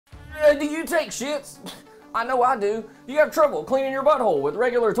Do you take shits? I know I do. Do you have trouble cleaning your butthole with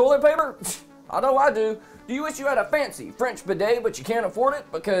regular toilet paper? I know I do. Do you wish you had a fancy French bidet but you can't afford it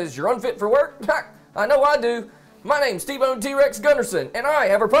because you're unfit for work? I know I do. My name's T-Bone T-Rex Gunderson and I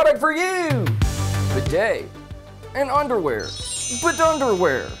have a product for you. Bidet and underwear. Bidet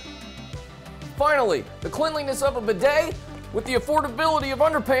Underwear. Finally, the cleanliness of a bidet with the affordability of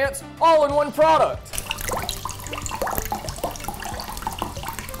underpants all in one product.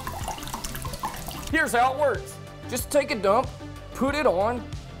 Here's how it works. Just take a dump, put it on,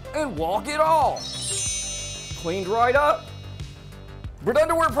 and walk it off. Cleaned right up. Bidet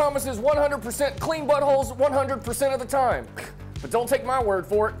Underwear promises 100% clean buttholes 100% of the time. But don't take my word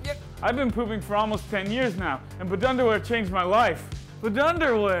for it. I've been pooping for almost 10 years now, and Bidet Underwear changed my life. Bidet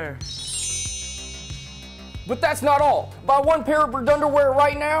Underwear. But that's not all. Buy one pair of Bidet Underwear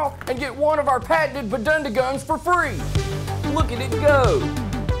right now and get one of our patented Bidet guns for free. Look at it go.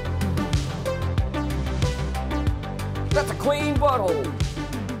 That's a clean butthole.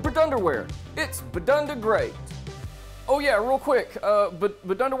 Bidet Underwear. It's Bidet great. Oh yeah, real quick,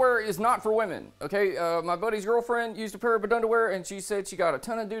 Bidet Underwear is not for women, okay? My buddy's girlfriend used a pair of Bidet Underwear and she said she got a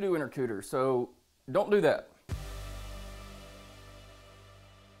ton of doo-doo in her cooter, so don't do that.